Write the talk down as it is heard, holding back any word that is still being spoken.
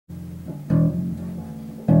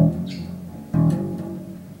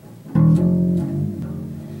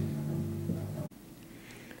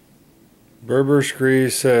Berber Scree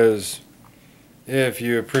says, if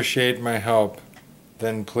you appreciate my help,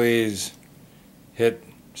 then please hit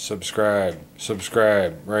subscribe.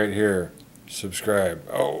 Subscribe right here. Subscribe.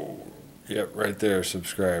 Oh, yep, right there,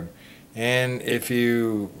 subscribe. And if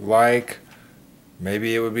you like,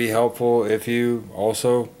 maybe it would be helpful if you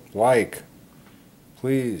also like.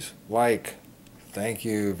 Please like. Thank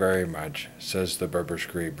you very much, says the Berber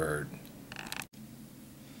Scree bird.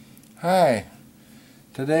 Hi.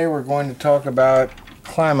 Today we're going to talk about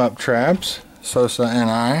climb-up traps, Sosa and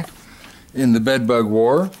I, in the bedbug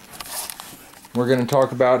war. We're going to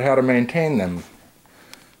talk about how to maintain them.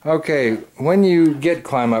 Okay, when you get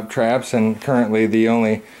climb-up traps, and currently the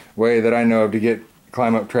only way that I know of to get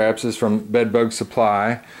climb-up traps is from Bedbug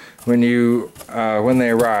Supply. When they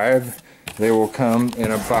arrive, they will come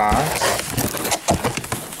in a box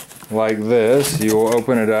like this. You will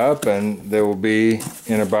open it up and they will be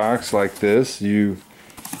in a box like this. You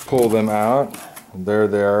pull them out. There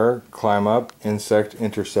they are, ClimbUp Insect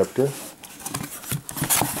Interceptor.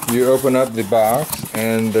 You open up the box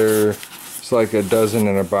and there's like a dozen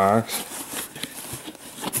in a box.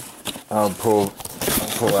 I'll pull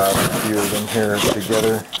out a few of them here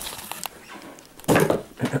together.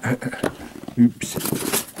 Oops.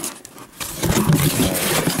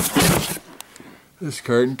 This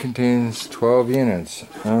carton contains 12 units.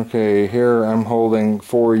 Okay, here I'm holding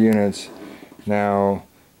 4 units. Now,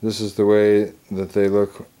 this is the way that they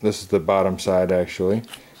look. This is the bottom side actually.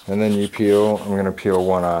 And then you peel. I'm going to peel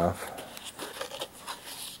one off.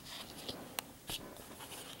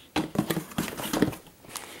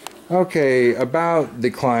 Okay, about the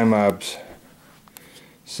climb-ups.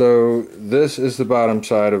 So this is the bottom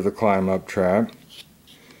side of the climb-up trap.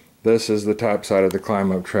 This is the top side of the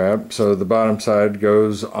climb-up trap. So the bottom side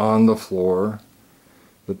goes on the floor.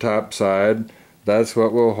 The top side, that's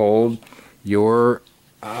what will hold your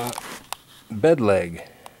bed leg.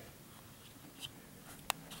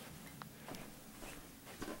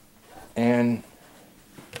 And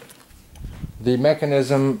the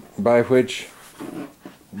mechanism by which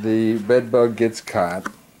the bed bug gets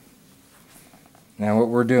caught. Now what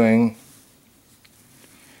we're doing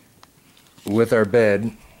with our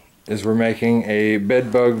bed is we're making a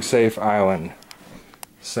bed bug safe island.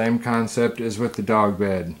 Same concept as with the dog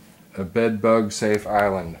bed. A bed bug safe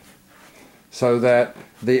island. So that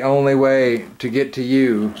the only way to get to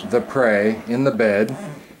you, the prey, in the bed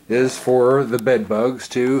is for the bed bugs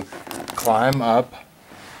to climb up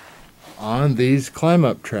on these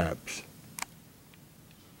climb-up traps.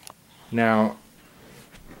 Now,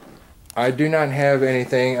 I do not have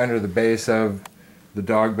anything under the base of the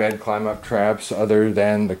dog bed climb-up traps other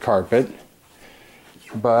than the carpet,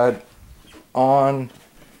 but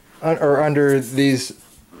under these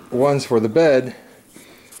ones for the bed,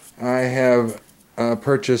 I have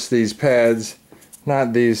purchased these pads,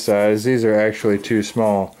 not these size, these are actually too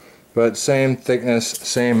small, but same thickness,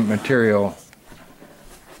 same material.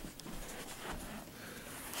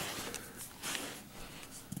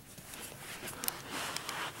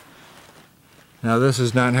 Now this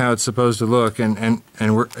is not how it's supposed to look, and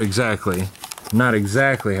we're not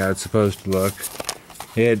exactly how it's supposed to look.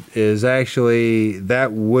 It is actually,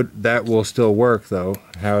 that will still work though.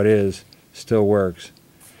 How it is still works.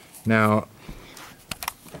 Now,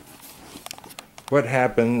 what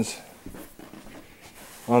happens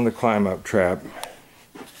on the climb-up trap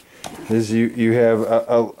is you have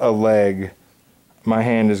a leg. My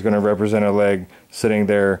hand is going to represent a leg sitting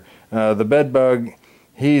there. The bed bug,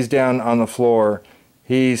 he's down on the floor.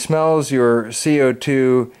 He smells your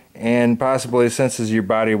CO2 and possibly senses your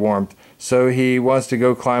body warmth. So he wants to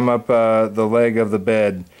go climb up the leg of the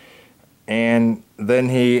bed. And then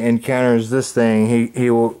he encounters this thing.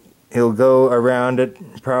 He'll go around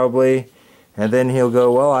it probably, and then he'll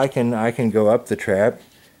go, well, I can go up the trap,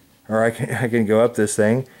 or I can go up this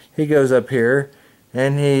thing. He goes up here,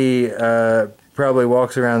 and he probably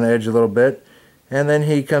walks around the edge a little bit, and then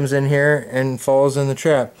he comes in here and falls in the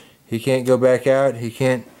trap. He can't go back out. He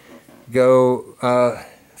can't go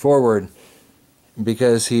forward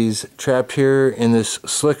because he's trapped here in this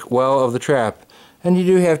slick well of the trap. And you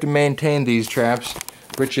do have to maintain these traps,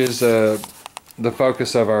 which is the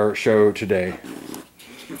focus of our show today.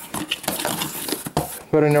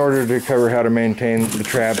 But in order to cover how to maintain the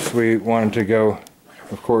traps, we wanted to go,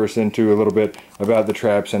 of course, into a little bit about the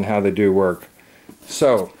traps and how they do work.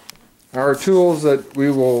 So, our tools that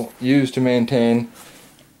we will use to maintain,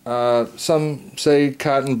 some say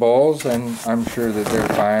cotton balls, and I'm sure that they're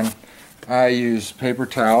fine. I use paper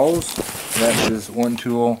towels, that is one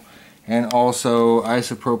tool, and also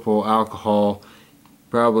isopropyl alcohol,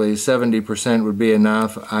 probably 70% would be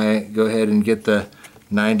enough. I go ahead and get the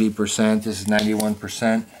 90%. This is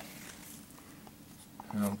 91%.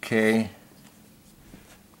 Okay.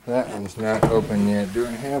 That one's not open yet. Do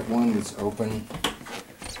I have one that's open?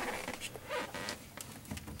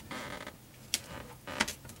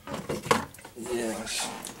 Yes,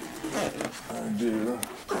 I do.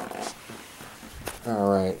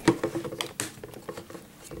 All right.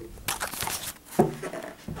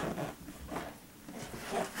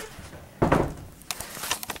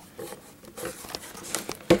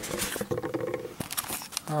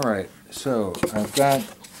 All right, so I've got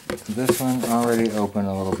this one already open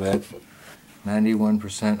a little bit. 91%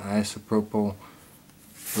 isopropyl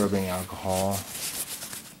rubbing alcohol.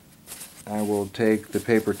 I will take the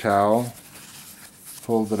paper towel,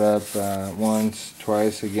 fold it up once,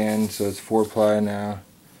 twice again, so it's 4-ply now.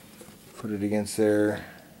 Put it against there.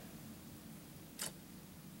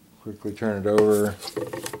 Quickly turn it over.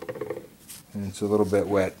 And it's a little bit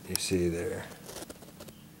wet, you see there.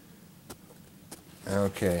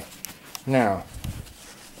 Okay, now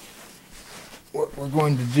what we're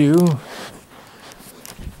going to do,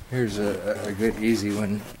 here's a good easy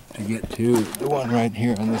one to get to, the one right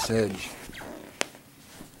here on this edge.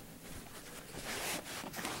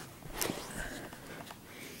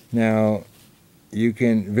 Now you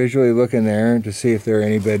can visually look in there to see if there are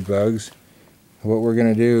any bed bugs. What we're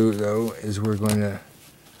going to do though is we're going to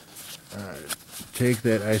take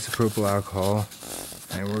that isopropyl alcohol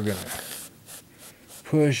and we're going to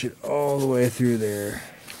push it all the way through there,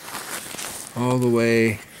 all the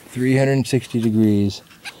way 360 degrees,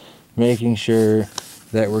 making sure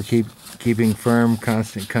that we're keeping firm,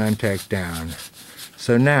 constant contact down.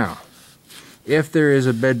 So now, if there is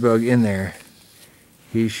a bed bug in there,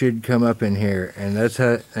 he should come up in here, and that's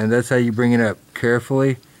how you bring it up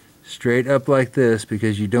carefully, straight up like this,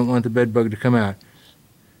 because you don't want the bed bug to come out.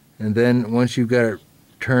 And then once you've got it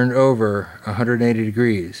turned over 180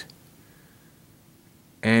 degrees.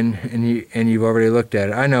 And you've already looked at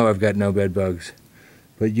it. I know I've got no bed bugs,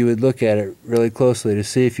 but you would look at it really closely to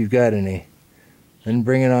see if you've got any. Then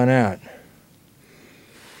bring it on out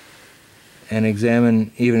and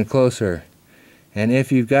examine even closer. And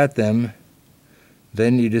if you've got them,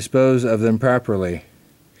 then you dispose of them properly.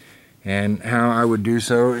 And how I would do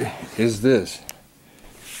so is this.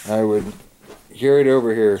 I would carry it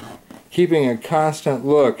over here, keeping a constant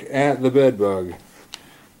look at the bed bug.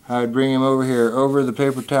 I would bring him over here, over the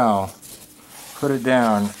paper towel, put it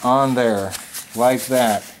down on there, like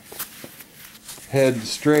that. Head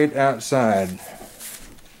straight outside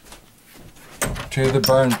to the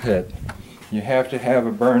burn pit. You have to have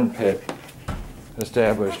a burn pit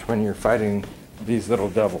established when you're fighting these little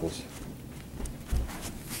devils.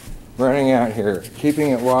 Running out here, keeping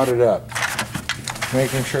it wadded up,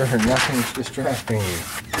 making sure nothing's distracting you.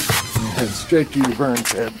 You head straight to your burn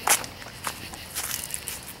pit.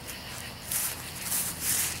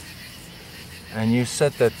 And you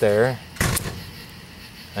set that there,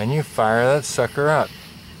 and you fire that sucker up.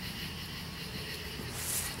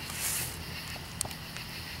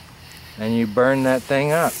 And you burn that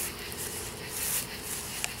thing up.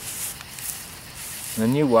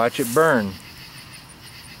 Then you watch it burn.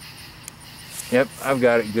 Yep, I've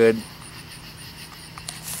got it good.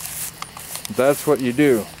 That's what you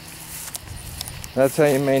do. That's how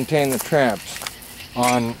you maintain the traps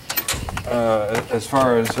on as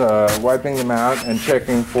far as wiping them out and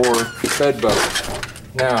checking for bed bugs.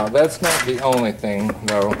 Now, that's not the only thing,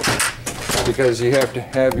 though, because you have to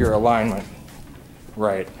have your alignment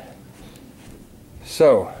right.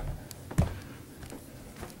 So,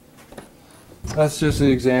 that's just an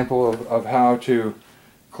example of how to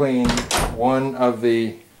clean one of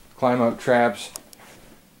the ClimbUp traps.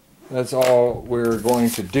 That's all we're going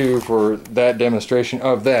to do for that demonstration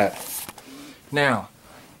of that. Now,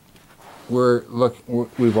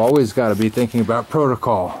 we've always got to be thinking about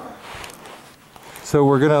protocol. So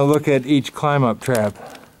we're going to look at each ClimbUp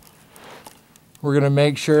trap. We're going to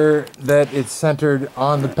make sure that it's centered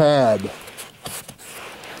on the pad.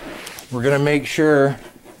 We're going to make sure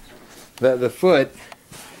that the foot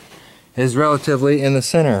is relatively in the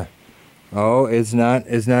center. Oh, it's not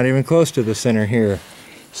even close to the center here.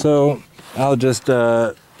 So I'll just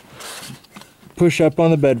push up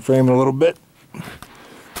on the bed frame a little bit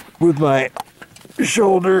with my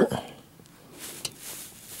shoulder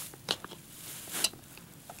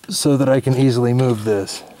so that I can easily move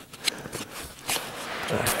this.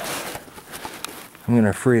 I'm going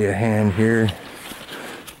to free a hand here.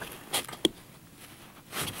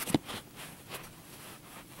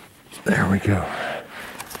 There we go.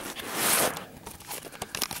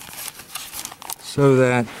 So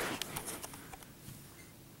that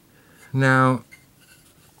now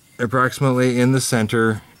approximately in the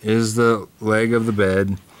center is the leg of the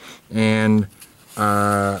bed, and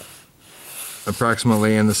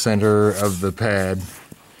approximately in the center of the pad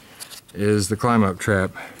is the climb-up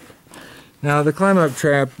trap. Now the climb-up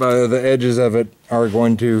trap, the edges of it are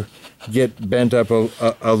going to get bent up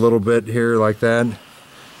a little bit here like that,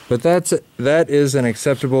 but that is an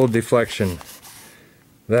acceptable deflection,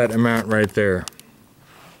 that amount right there.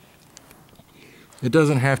 It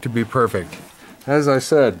doesn't have to be perfect. As I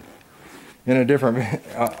said in a different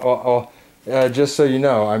just so you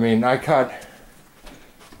know, I mean, I caught,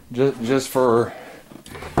 just for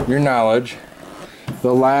your knowledge,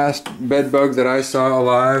 the last bed bug that I saw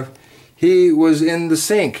alive, he was in the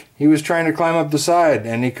sink. He was trying to climb up the side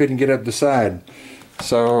and he couldn't get up the side.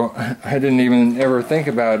 So I didn't even ever think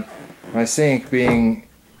about my sink being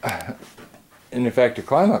in effect a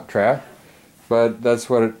climb-up trap, but that's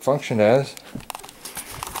what it functioned as.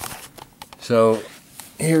 So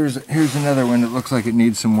here's another one that looks like it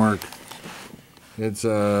needs some work. It's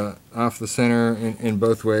off the center in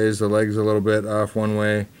both ways. The leg's a little bit off one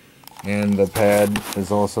way, and the pad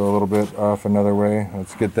is also a little bit off another way.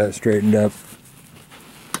 Let's get that straightened up.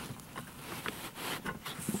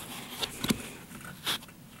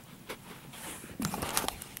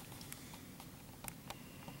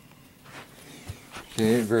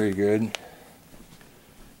 Okay, very good.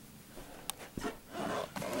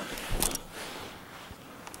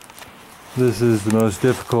 This is the most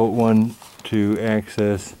difficult one to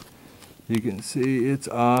access. You can see it's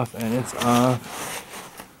off and it's off.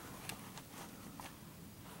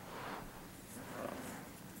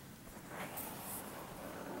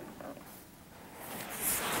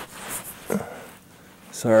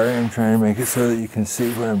 Sorry, I'm trying to make it so that you can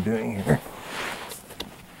see what I'm doing here.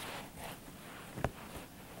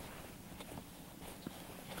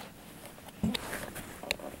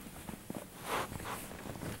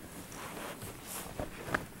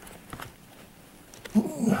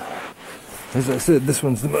 As I said, this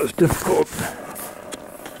one's the most difficult.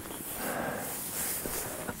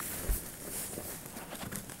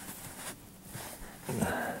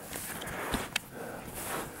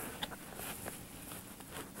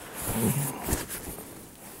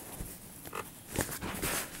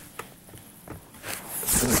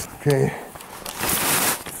 Okay.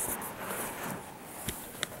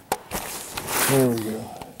 There we go.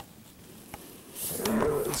 There we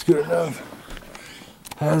go. That's good enough.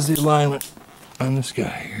 How's the alignment on this guy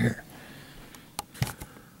here?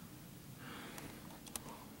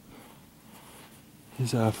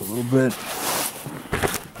 He's off a little bit.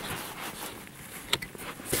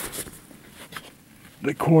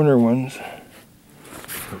 The corner ones are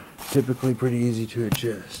typically pretty easy to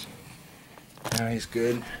adjust. Now he's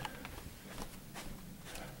good.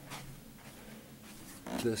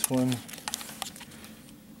 This one,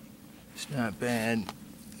 it's not bad.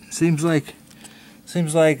 Seems like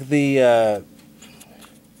the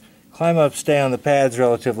climb-up stay on the pads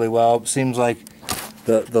relatively well. It seems like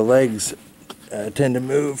the legs tend to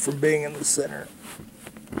move from being in the center.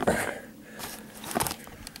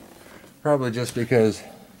 Probably just because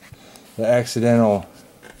the accidental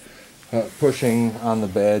pushing on the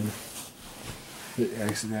bed that you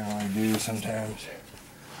accidentally do sometimes.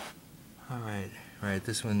 Alright,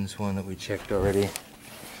 this one's one that we checked already.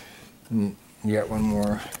 And you got one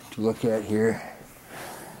more to look at here.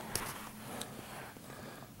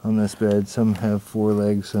 On this bed, some have 4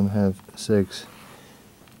 legs, some have 6.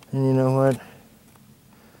 And you know what?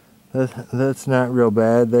 That's not real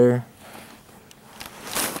bad there.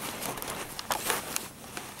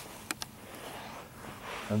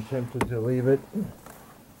 I'm tempted to leave it,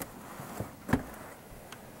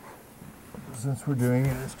 since we're doing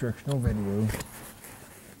an instructional video.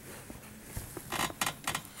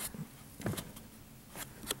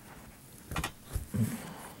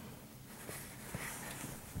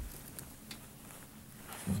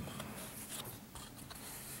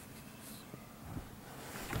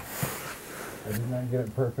 I did not get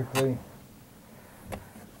it perfectly,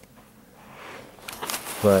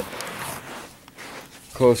 but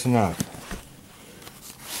close enough.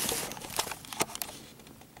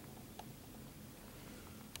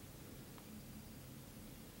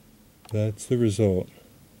 That's the result.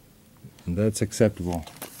 And that's acceptable.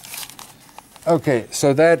 Okay,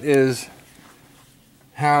 so that is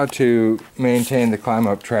how to maintain the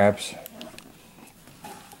climb-up traps.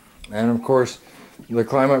 And of course, the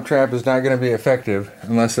climb-up trap is not going to be effective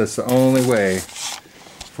unless that's the only way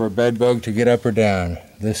for a bed bug to get up or down.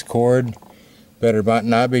 This cord better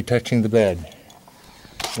not be touching the bed.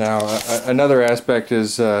 Now, another aspect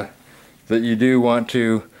is that you do want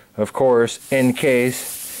to, of course,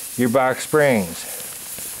 encase your box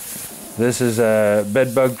springs. This is a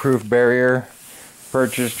bedbug proof barrier,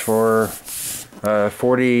 purchased for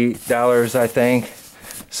 $40, I think.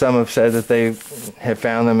 Some have said that they have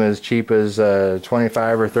found them as cheap as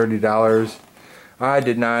 $25 or $30. I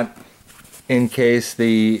did not encase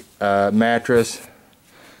the mattress.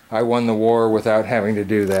 I won the war without having to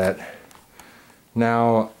do that.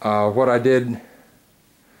 Now, what I did...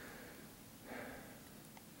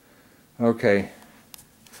 Okay.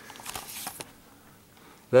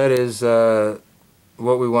 That is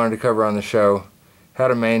what we wanted to cover on the show. How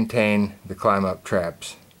to maintain the ClimbUp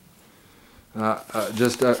traps.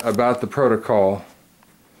 Just about the protocol.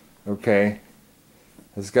 Okay.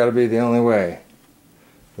 It's got to be the only way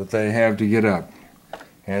that they have to get up.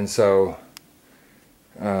 And so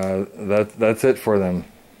that's it for them.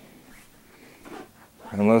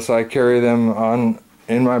 Unless I carry them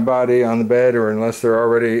in my body on the bed, or unless they're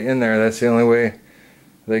already in there, that's the only way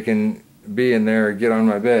they can be in there or get on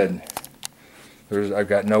my bed. I've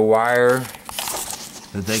got no wire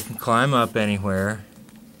that they can climb up anywhere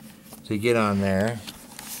to get on there.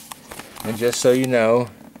 And just so you know,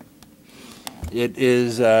 it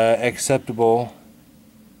is acceptable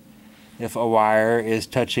if a wire is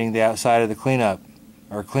touching the outside of the ClimbUp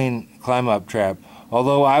trap.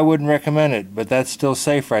 Although I wouldn't recommend it, but that's still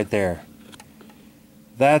safe right there.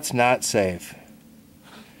 That's not safe.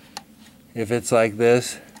 If it's like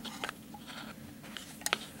this,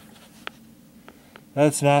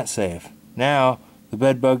 that's not safe. Now, the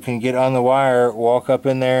bedbug can get on the wire, walk up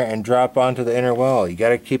in there, and drop onto the inner wall. You got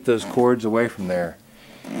to keep those cords away from there.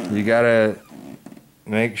 You got to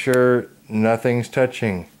make sure nothing's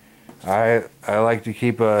touching. I like to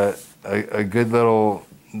keep a good little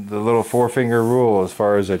four-finger rule as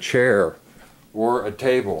far as a chair or a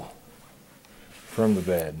table from the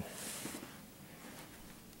bed.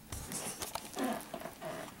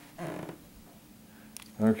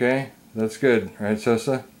 Okay, that's good, right,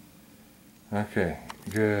 Sosa? Okay,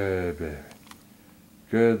 good baby.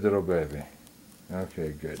 Good little baby.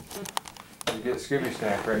 Okay, good. You get Scooby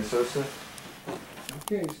Snack, right, Sosa?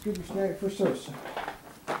 Okay, Scooby Snack for Sosa.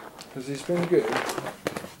 Because he's been good.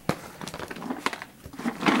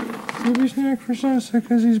 Scooby Snack for Sosa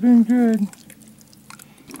because he's been good.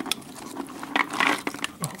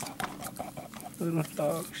 Little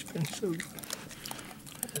dog's been so good.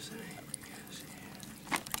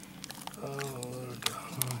 Oh.